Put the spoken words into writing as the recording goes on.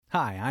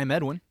Hi, I'm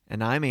Edwin.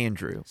 And I'm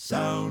Andrew.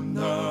 Sound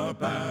the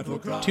battle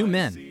cry. 2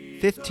 men,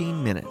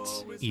 15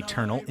 minutes.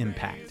 eternal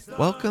impact.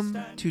 Welcome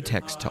to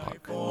Text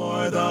Talk.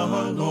 For the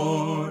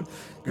Lord,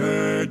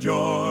 gird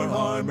your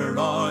armor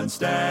on,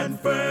 stand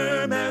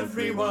firm,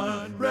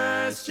 everyone.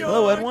 Rest your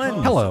Hello,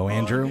 Edwin. Hello,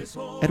 Andrew.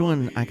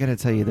 Edwin, I gotta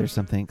tell you, there's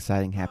something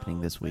exciting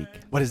happening this week.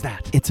 What is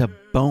that? It's a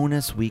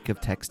bonus week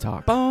of Text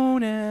Talk.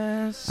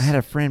 Bonus. I had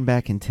a friend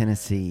back in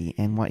Tennessee,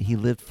 and what he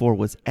lived for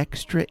was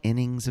extra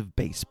innings of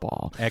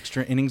baseball.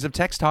 Extra innings of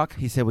Text Talk.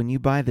 He said when you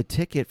buy the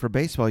ticket for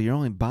baseball, you're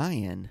only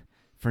buying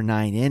for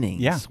 9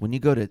 innings. Yeah. When you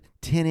go to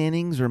 10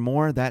 innings or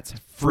more, that's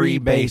Free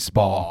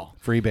baseball.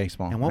 Free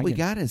baseball. And what we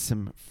got is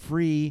some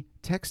free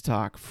Text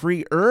Talk,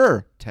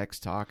 freer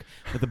Text Talk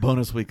with a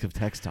bonus week of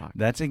Text Talk.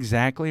 That's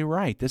exactly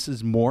right. This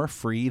is more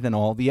free than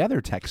all the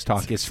other Text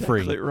Talk is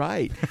free. Exactly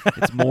right.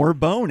 It's more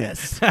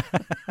bonus.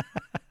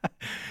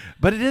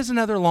 But it is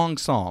another long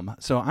psalm,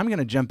 so I'm going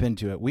to jump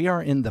into it. We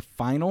are in the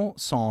final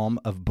psalm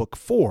of Book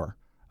 4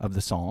 of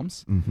the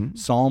Psalms,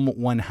 Psalm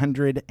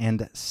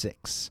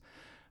 106,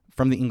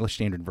 from the English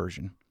Standard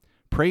Version.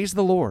 Praise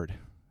the Lord.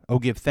 Oh,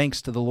 give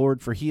thanks to the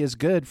Lord, for he is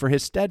good, for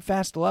his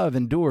steadfast love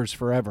endures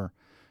forever.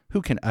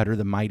 Who can utter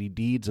the mighty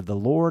deeds of the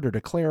Lord or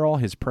declare all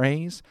his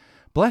praise?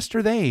 Blessed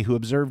are they who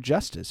observe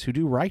justice, who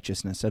do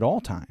righteousness at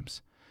all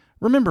times.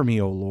 Remember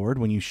me, O Lord,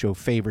 when you show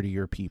favor to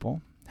your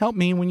people. Help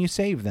me when you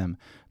save them,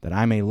 that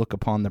I may look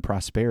upon the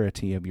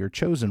prosperity of your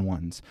chosen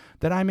ones,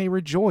 that I may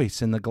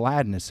rejoice in the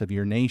gladness of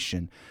your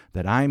nation,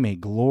 that I may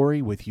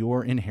glory with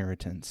your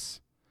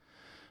inheritance.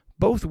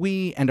 Both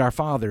we and our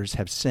fathers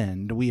have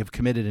sinned. We have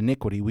committed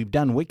iniquity. We've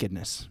done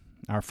wickedness.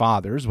 Our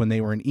fathers, when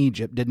they were in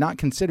Egypt, did not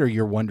consider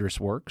your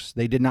wondrous works.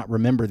 They did not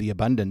remember the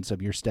abundance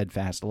of your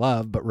steadfast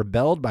love, but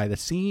rebelled by the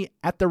sea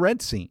at the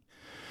Red Sea.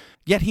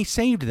 Yet he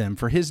saved them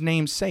for his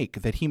name's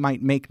sake, that he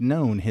might make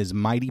known his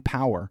mighty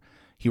power.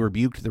 He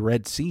rebuked the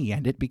Red Sea,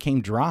 and it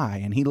became dry,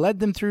 and he led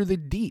them through the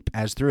deep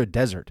as through a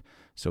desert.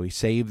 So he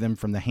saved them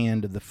from the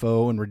hand of the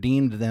foe and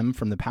redeemed them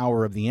from the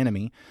power of the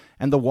enemy.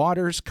 And the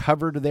waters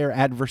covered their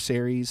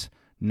adversaries.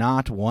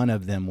 Not one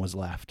of them was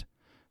left.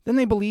 Then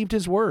they believed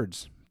his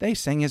words. They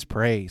sang his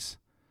praise.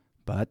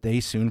 But they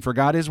soon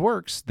forgot his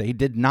works. They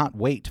did not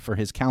wait for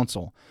his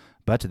counsel.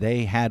 But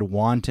they had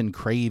wanton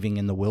craving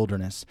in the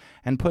wilderness,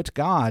 and put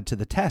God to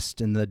the test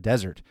in the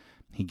desert.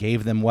 He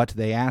gave them what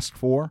they asked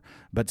for,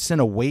 but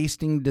sent a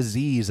wasting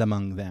disease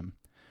among them.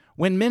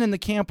 When men in the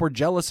camp were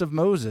jealous of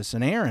Moses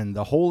and Aaron,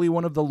 the Holy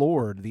One of the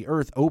Lord, the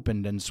earth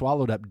opened and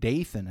swallowed up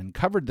Dathan and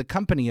covered the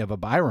company of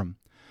Abiram.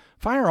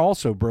 Fire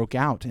also broke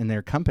out in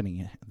their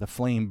company. The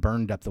flame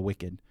burned up the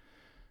wicked.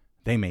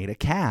 They made a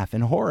calf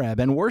in Horeb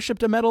and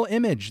worshipped a metal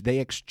image. They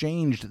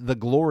exchanged the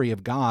glory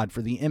of God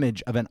for the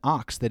image of an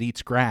ox that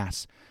eats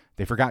grass.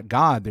 They forgot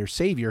God, their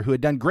Savior, who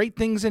had done great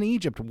things in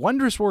Egypt,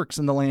 wondrous works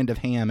in the land of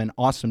Ham, and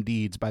awesome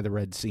deeds by the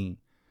Red Sea.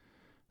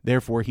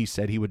 Therefore he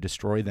said he would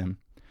destroy them.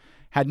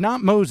 Had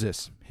not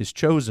Moses, his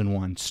chosen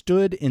one,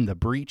 stood in the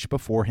breach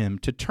before him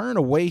to turn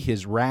away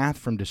his wrath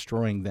from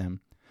destroying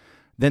them.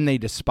 Then they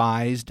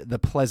despised the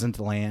pleasant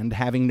land,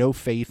 having no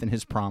faith in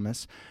his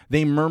promise.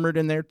 They murmured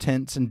in their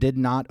tents and did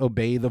not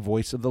obey the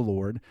voice of the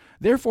Lord.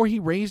 Therefore he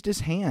raised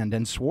his hand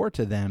and swore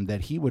to them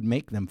that he would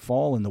make them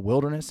fall in the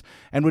wilderness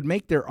and would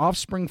make their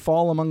offspring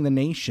fall among the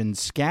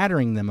nations,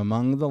 scattering them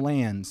among the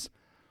lands.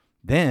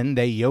 Then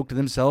they yoked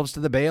themselves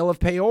to the Baal of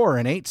Peor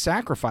and ate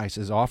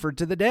sacrifices offered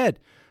to the dead.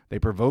 They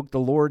provoked the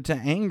Lord to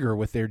anger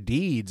with their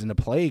deeds, and a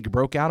plague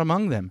broke out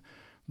among them.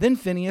 Then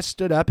Phinehas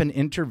stood up and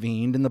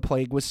intervened, and the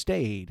plague was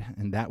stayed,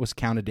 and that was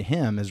counted to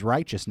him as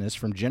righteousness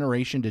from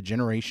generation to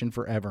generation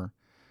forever.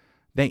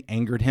 They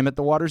angered him at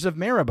the waters of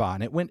Meribah,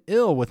 and it went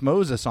ill with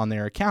Moses on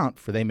their account,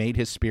 for they made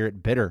his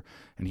spirit bitter,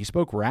 and he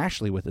spoke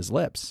rashly with his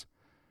lips.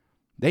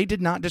 They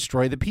did not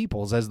destroy the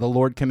peoples as the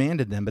Lord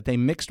commanded them, but they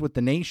mixed with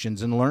the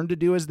nations and learned to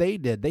do as they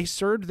did. They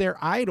served their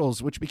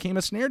idols, which became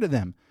a snare to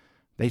them.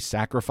 They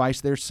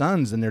sacrificed their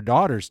sons and their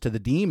daughters to the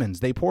demons.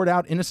 They poured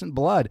out innocent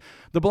blood,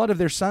 the blood of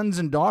their sons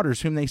and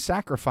daughters whom they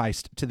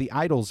sacrificed to the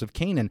idols of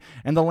Canaan,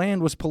 and the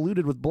land was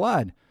polluted with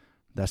blood.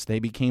 Thus they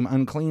became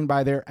unclean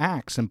by their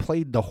acts and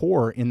played the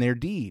whore in their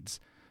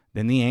deeds.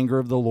 Then the anger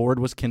of the Lord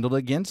was kindled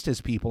against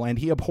his people, and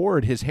he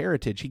abhorred his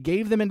heritage. He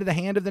gave them into the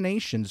hand of the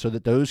nations, so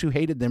that those who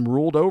hated them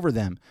ruled over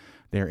them.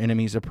 Their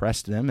enemies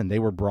oppressed them, and they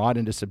were brought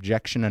into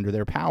subjection under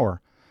their power.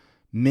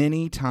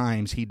 Many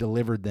times he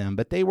delivered them,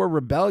 but they were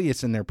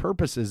rebellious in their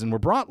purposes and were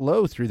brought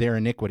low through their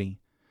iniquity.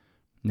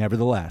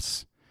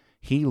 Nevertheless,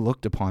 he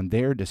looked upon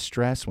their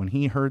distress when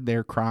he heard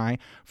their cry.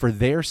 For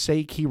their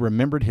sake he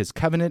remembered his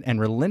covenant and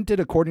relented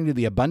according to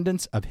the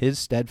abundance of his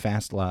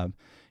steadfast love.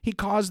 He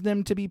caused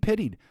them to be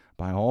pitied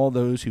by all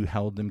those who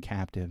held them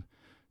captive.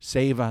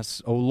 Save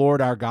us, O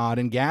Lord our God,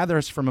 and gather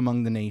us from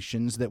among the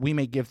nations, that we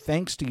may give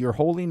thanks to your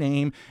holy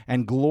name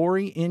and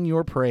glory in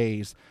your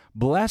praise.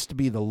 Blessed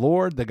be the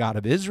Lord, the God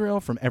of Israel,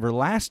 from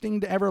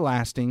everlasting to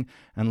everlasting,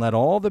 and let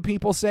all the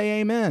people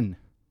say amen.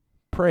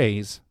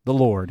 Praise the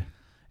Lord.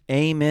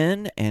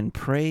 Amen and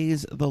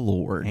praise the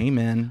Lord.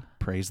 Amen.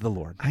 Praise the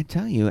Lord. I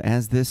tell you,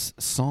 as this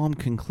psalm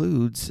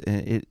concludes,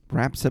 it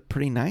wraps up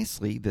pretty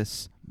nicely,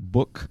 this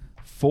book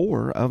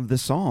 4 of the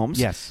Psalms.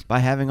 Yes. By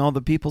having all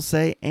the people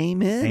say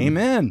amen.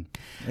 Amen.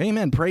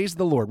 Amen. Praise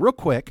the Lord. Real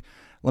quick,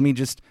 let me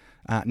just,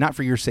 not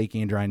for your sake,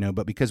 Andrew, I know,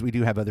 but because we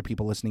do have other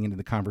people listening into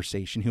the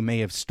conversation who may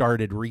have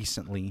started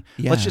recently,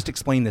 let's just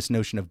explain this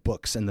notion of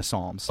books in the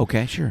Psalms.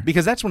 Okay, sure.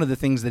 Because that's one of the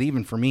things that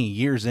even for me,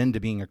 years into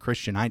being a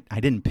Christian, I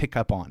didn't pick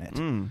up on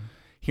it.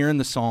 Here in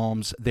the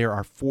Psalms, there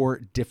are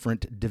 4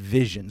 different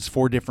divisions,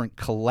 4 different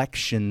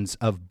collections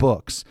of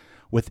books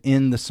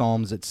within the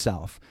Psalms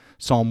itself.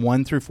 Psalm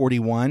 1 through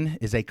 41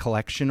 is a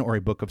collection or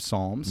a book of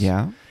Psalms.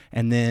 Yeah.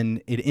 And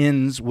then it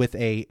ends with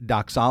a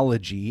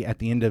doxology at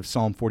the end of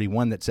Psalm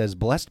 41 that says,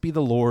 "Blessed be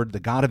the Lord, the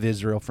God of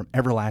Israel, from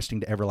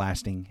everlasting to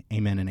everlasting.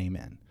 Amen and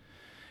amen."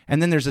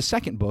 And then there's a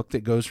second book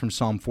that goes from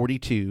Psalm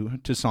 42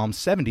 to Psalm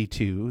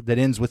 72 that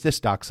ends with this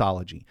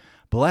doxology.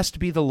 "Blessed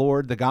be the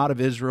Lord, the God of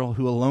Israel,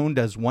 who alone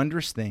does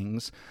wondrous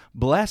things.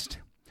 Blessed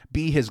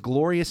be his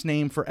glorious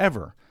name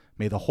forever.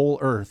 May the whole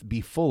earth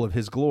be full of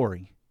his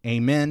glory.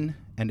 Amen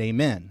and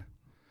amen."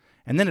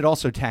 And then it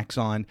also tacks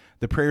on,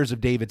 "The prayers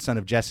of David, son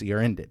of Jesse, are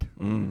ended."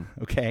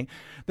 Okay?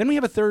 Then we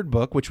have a third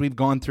book, which we've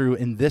gone through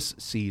in this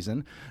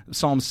season,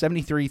 Psalms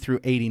 73 through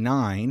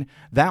 89.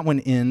 That one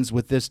ends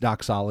with this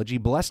doxology,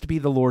 "Blessed be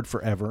the Lord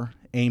forever.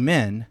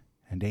 Amen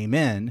and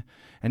amen."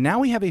 And now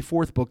we have a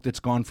fourth book that's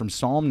gone from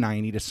Psalm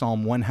 90 to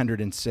Psalm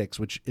 106,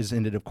 which is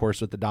ended, of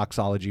course, with the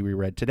doxology we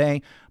read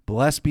today.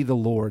 "Blessed be the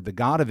Lord, the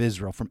God of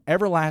Israel, from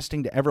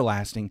everlasting to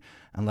everlasting."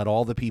 And let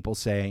all the people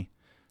say,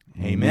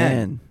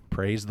 Amen.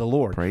 Praise the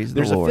Lord. Praise the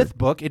There's Lord. a fifth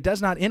book. It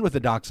does not end with a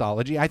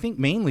doxology. I think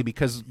mainly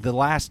because the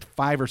last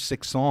 5 or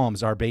 6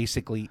 Psalms are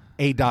basically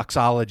a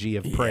doxology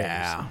of praise.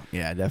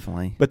 Yeah,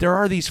 definitely. But there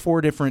are these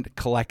 4 different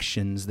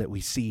collections that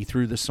we see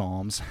through the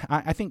Psalms.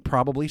 I think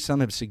probably some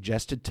have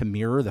suggested to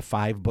mirror the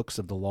 5 books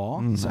of the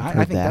law. So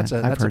I think that's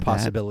a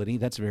possibility.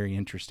 That's very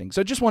interesting.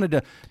 So just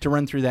wanted to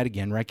run through that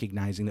again,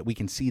 recognizing that we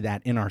can see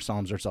that in our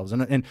Psalms ourselves.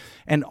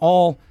 And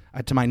all,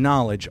 to my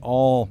knowledge,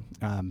 all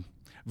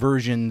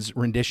versions,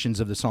 renditions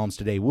of the Psalms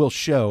today will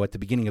show at the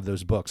beginning of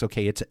those books,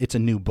 okay, it's a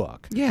new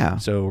book. Yeah.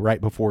 So right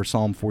before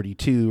Psalm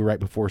 42, right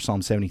before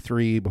Psalm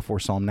 73, before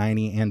Psalm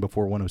 90, and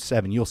before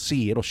 107, you'll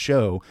see it'll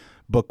show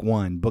book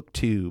 1, book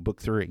 2,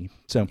 book 3.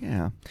 So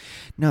yeah.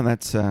 No,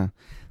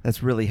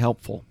 that's really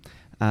helpful.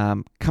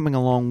 Coming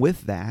along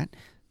with that,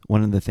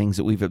 one of the things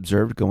that we've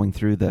observed going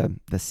through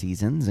the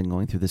seasons and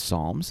going through the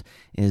Psalms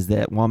is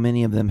that while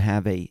many of them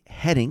have a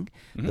heading,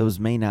 those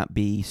may not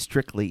be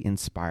strictly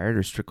inspired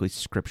or strictly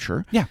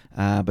scripture,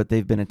 but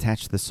they've been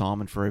attached to the psalm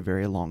and for a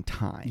very long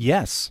time.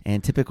 Yes.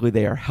 And typically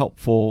they are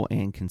helpful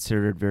and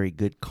considered very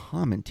good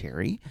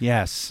commentary.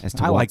 Yes. As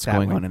to what's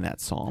going on in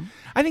that psalm.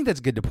 I think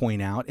that's good to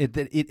point out.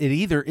 It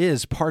either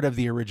is part of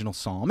the original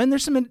psalm, and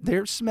there's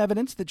some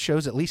evidence that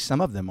shows at least some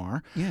of them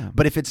are. Yeah.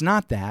 But if it's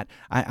not that,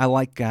 I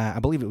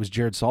believe it was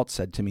Jared Salt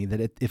said to me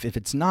that if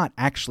it's not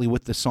actually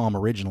with the psalm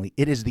originally,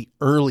 it is the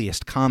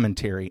earliest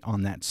commentary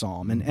on that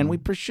psalm, and we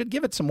should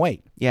give it some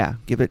weight. Yeah,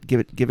 give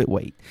it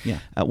weight. Yeah.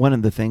 One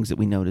of the things that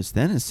we notice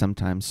then is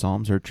sometimes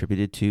psalms are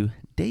attributed to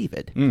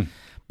David,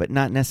 but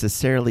not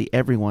necessarily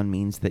everyone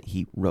means that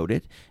he wrote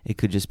it. It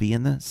could just be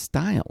in the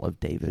style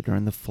of David or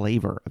in the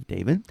flavor of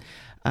David.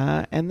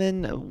 And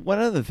then one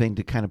other thing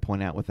to kind of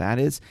point out with that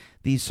is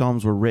these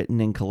psalms were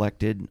written and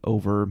collected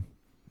over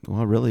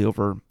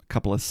a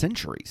couple of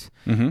centuries,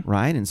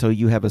 right? And so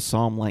you have a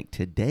psalm like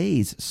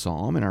today's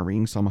psalm in our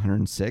reading, Psalm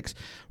 106,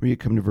 where you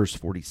come to verse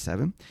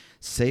 47.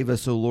 "Save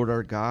us, O Lord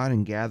our God,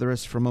 and gather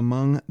us from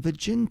among the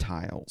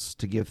Gentiles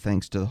to give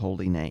thanks to the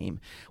holy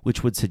name,"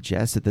 which would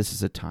suggest that this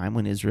is a time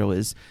when Israel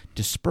is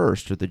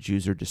dispersed, or the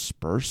Jews are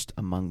dispersed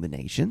among the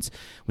nations,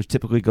 which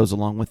typically goes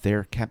along with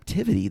their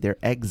captivity, their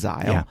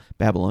exile,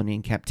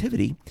 Babylonian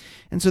captivity.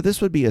 And so this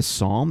would be a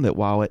psalm that,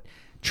 while it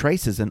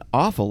traces an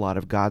awful lot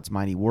of God's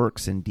mighty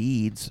works and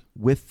deeds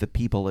with the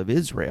people of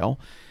Israel,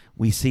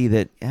 we see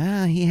that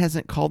he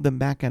hasn't called them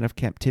back out of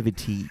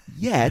captivity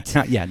yet.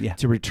 Not yet, yeah.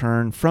 To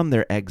return from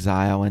their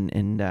exile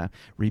and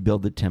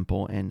rebuild the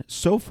temple and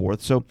so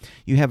forth. So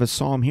you have a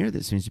psalm here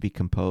that seems to be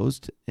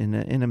composed in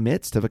a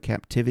midst of a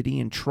captivity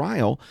and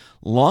trial,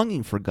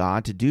 longing for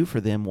God to do for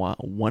them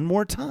one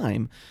more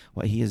time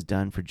what he has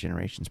done for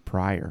generations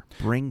prior.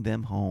 Bring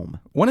them home.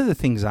 One of the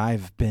things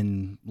I've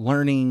been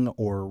learning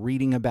or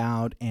reading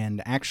about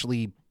and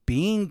actually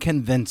being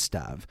convinced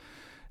of,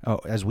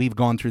 as we've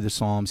gone through the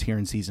Psalms here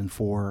in Season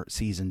 4,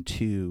 Season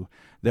 2,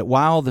 that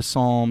while the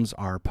Psalms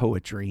are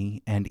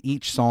poetry and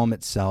each psalm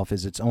itself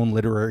is its own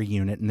literary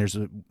unit,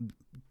 and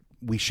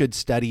we should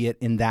study it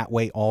in that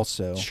way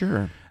also,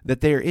 sure,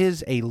 that there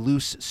is a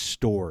loose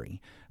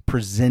story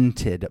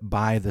presented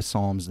by the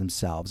Psalms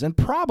themselves. And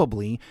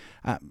probably,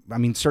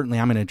 certainly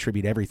I'm going to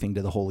attribute everything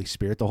to the Holy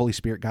Spirit. The Holy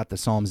Spirit got the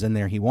Psalms in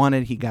there he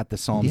wanted. He got the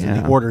Psalms in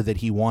the order that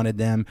he wanted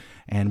them,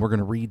 and we're going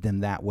to read them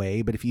that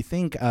way. But if you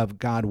think of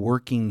God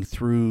working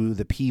through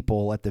the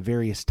people at the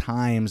various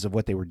times of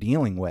what they were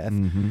dealing with,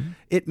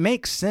 it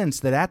makes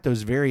sense that at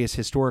those various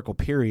historical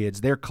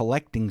periods, they're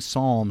collecting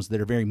Psalms that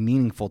are very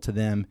meaningful to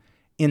them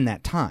in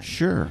that time.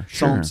 Sure.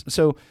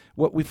 So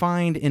what we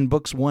find in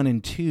books 1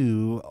 and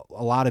 2,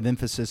 a lot of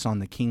emphasis on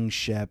the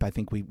kingship. I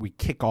think we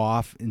kick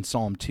off in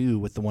Psalm 2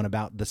 with the one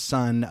about the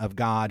Son of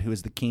God, who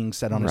is the king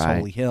set on his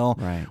holy hill.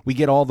 Right. We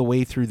get all the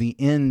way through the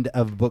end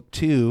of book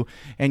 2,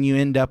 and you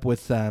end up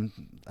with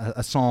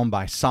a psalm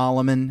by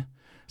Solomon.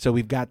 So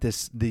we've got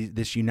this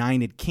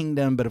united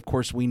kingdom, but of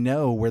course we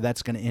know where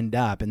that's going to end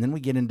up. And then we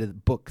get into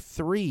book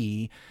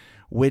 3,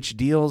 which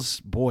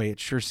deals, it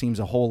sure seems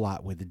a whole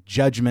lot with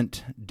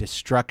judgment,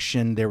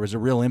 destruction. There was a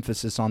real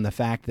emphasis on the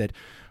fact that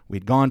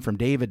we'd gone from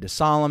David to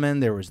Solomon.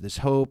 There was this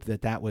hope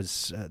that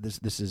was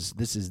this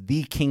is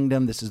the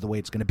kingdom. This is the way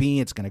it's going to be.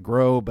 It's going to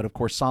grow. But of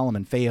course,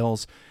 Solomon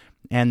fails,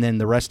 and then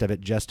the rest of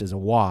it just is a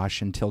wash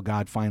until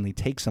God finally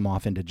takes him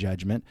off into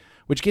judgment.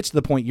 Which gets to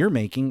the point you're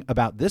making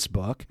about this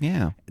book.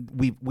 Yeah,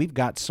 we've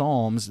got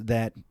Psalms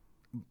that,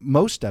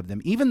 most of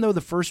them, even though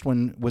the first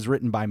one was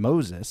written by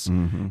Moses,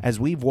 as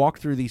we've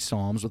walked through these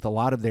Psalms with a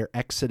lot of their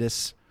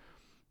Exodus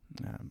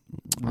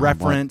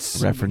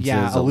references,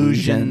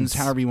 allusions,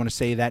 however you want to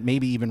say that,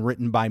 maybe even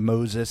written by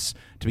Moses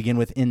to begin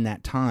with in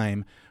that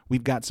time,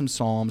 we've got some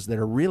Psalms that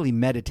are really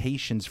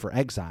meditations for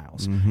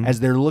exiles as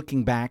they're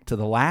looking back to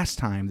the last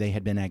time they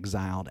had been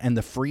exiled and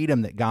the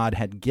freedom that God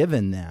had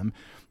given them.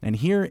 And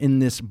here in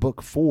this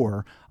book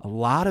 4, a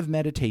lot of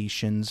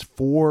meditations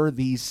for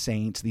these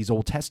saints, these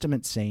Old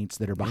Testament saints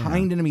that are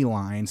behind enemy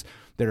lines,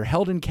 that are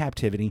held in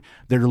captivity,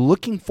 that are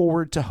looking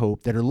forward to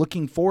hope, that are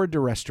looking forward to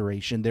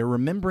restoration. They're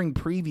remembering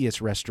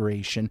previous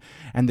restoration,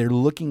 and they're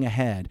looking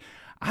ahead.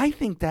 I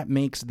think that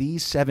makes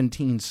these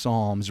 17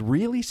 Psalms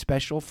really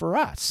special for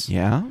us.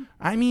 Yeah?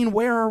 I mean,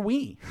 where are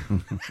we?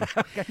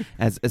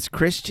 As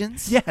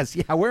Christians? Yes,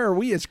 where are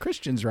we as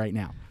Christians right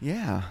now?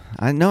 Yeah,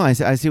 I know. I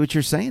see what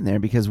you're saying there,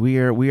 because we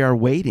are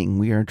waiting.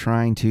 We are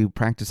trying to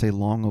practice a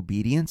long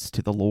obedience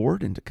to the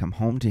Lord and to come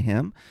home to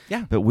Him.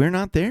 Yeah. But we're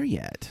not there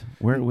yet.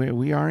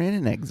 We are in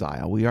an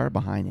exile. We are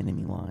behind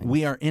enemy lines.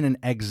 We are in an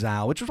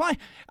exile, which is why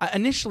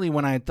initially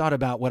when I thought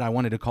about what I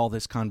wanted to call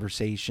this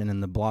conversation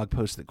and the blog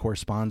post that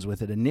corresponds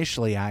with it,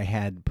 initially I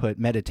had put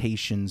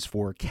meditations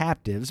for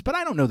captives, but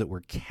I don't know that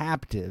we're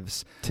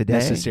captives today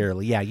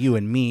necessarily. Yeah, you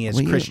and me as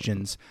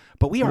Christians,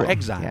 but we are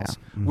exiles.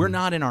 Yeah. We're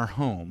not in our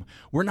home.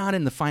 We're not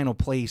in the final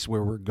place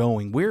where we're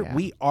going.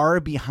 We are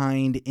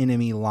behind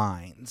enemy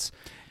lines.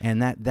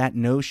 And that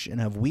notion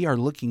of we are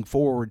looking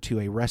forward to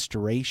a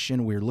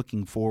restoration, we're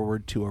looking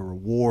forward to a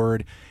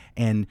reward,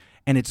 and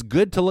it's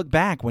good to look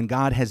back when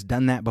God has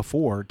done that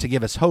before to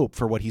give us hope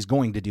for what He's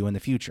going to do in the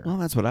future. Well,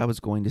 that's what I was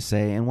going to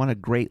say, and what a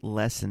great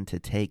lesson to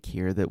take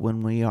here, that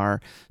when we are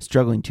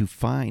struggling to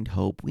find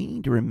hope, we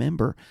need to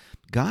remember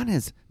God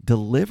has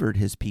delivered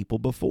His people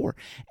before.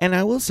 And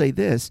I will say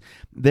this,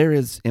 there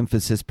is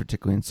emphasis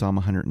particularly in Psalm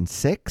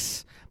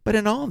 106, but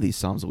in all of these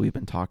Psalms that we've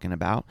been talking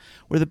about,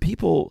 where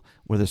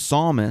the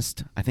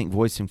psalmist, I think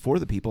voicing for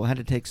the people, had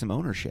to take some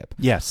ownership.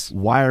 Yes.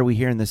 Why are we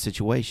here in this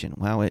situation?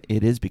 Well, it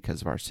is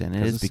because of our sin.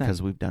 It is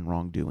because we've done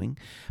wrongdoing.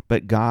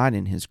 But God,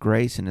 in His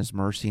grace and His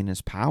mercy and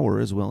His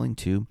power, is willing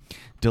to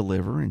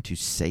deliver and to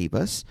save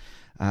us.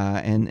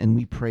 And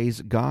we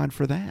praise God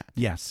for that.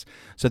 Yes.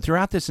 So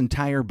throughout this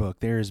entire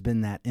book, there has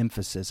been that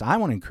emphasis. I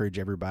want to encourage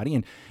everybody.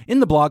 And in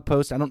the blog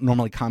post, I don't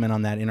normally comment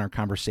on that in our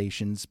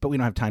conversations, but we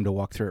don't have time to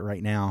walk through it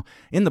right now.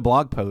 In the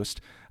blog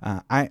post,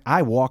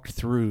 I walked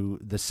through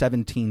the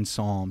 17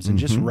 Psalms and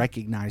just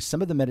recognized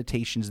some of the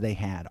meditations they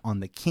had on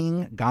the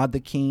king, God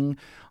the king,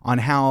 on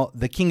how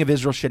the king of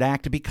Israel should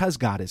act because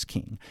God is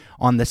king,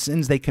 on the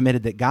sins they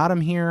committed that got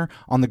him here,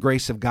 on the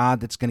grace of God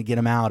that's going to get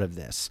him out of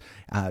this.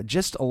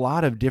 Just a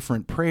lot of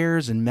different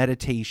prayers and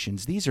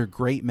meditations. These are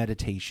great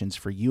meditations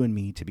for you and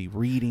me to be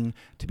reading,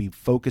 to be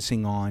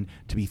focusing on,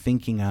 to be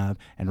thinking of,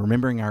 and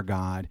remembering our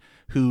God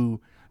who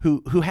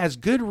has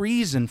good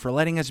reason for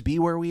letting us be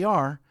where we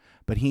are,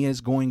 but He is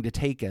going to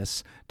take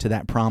us to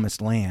that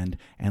promised land,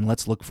 and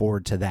let's look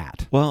forward to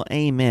that. Well,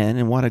 amen,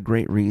 and what a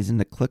great reason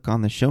to click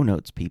on the show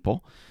notes,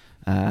 people.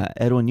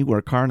 Edwin, you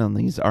work hard on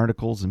these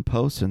articles and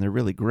posts, and they're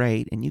really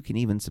great, and you can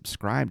even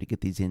subscribe to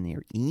get these in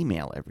your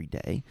email every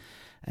day.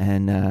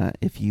 And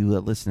if you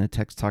listen to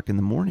Text Talk in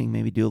the morning,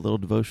 maybe do a little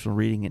devotional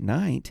reading at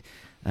night,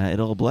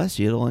 it'll bless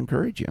you, it'll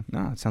encourage you.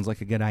 No, it sounds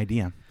like a good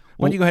idea.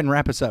 Why don't you go ahead and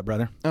wrap us up,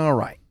 brother? All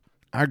right.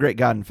 Our great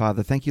God and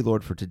Father, thank you,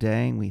 Lord, for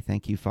today. And we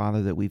thank you,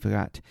 Father, that we've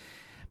got,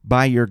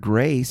 by your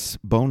grace,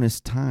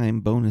 bonus time,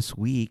 bonus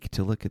week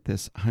to look at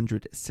this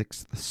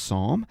 106th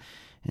Psalm.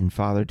 And,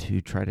 Father, to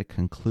try to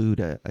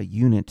conclude a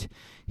unit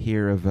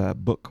here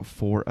of Book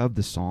 4 of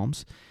the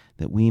Psalms,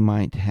 that we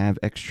might have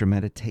extra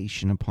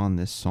meditation upon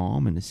this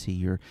Psalm and to see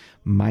your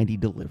mighty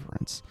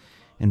deliverance.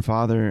 And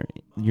Father,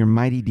 your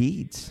mighty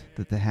deeds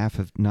that the half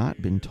have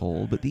not been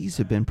told, but these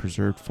have been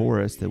preserved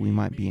for us that we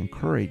might be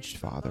encouraged,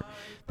 Father,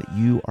 that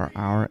you are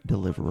our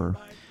deliverer.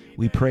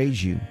 We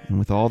praise you, and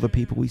with all the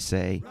people we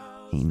say,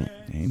 amen.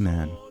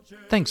 Amen.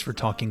 Thanks for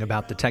talking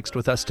about the text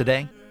with us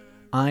today.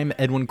 I'm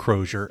Edwin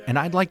Crozier, and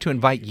I'd like to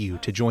invite you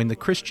to join the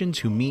Christians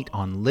who meet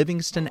on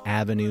Livingston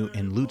Avenue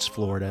in Lutz,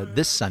 Florida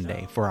this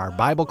Sunday for our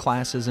Bible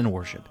classes and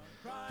worship.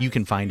 You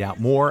can find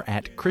out more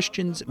at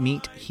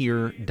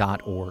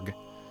christiansmeethere.org.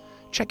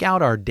 Check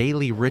out our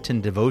daily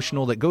written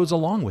devotional that goes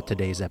along with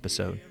today's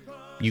episode.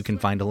 You can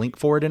find a link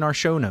for it in our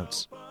show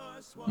notes.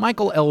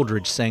 Michael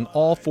Eldridge sang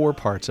all 4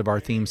 parts of our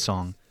theme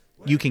song.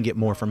 You can get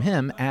more from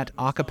him at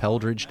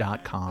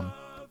acapeldridge.com.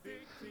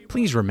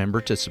 Please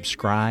remember to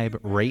subscribe,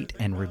 rate,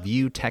 and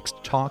review Text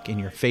Talk in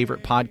your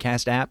favorite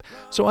podcast app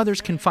so others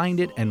can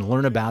find it and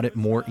learn about it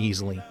more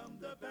easily.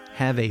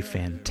 Have a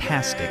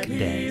fantastic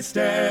day.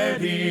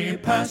 Steady,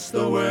 pass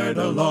the word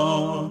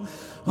along.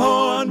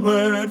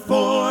 Onward,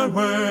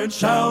 forward,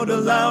 shout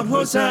aloud,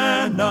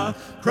 Hosanna.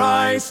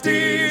 Christ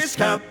is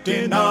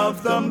captain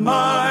of the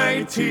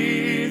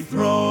mighty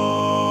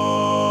throne.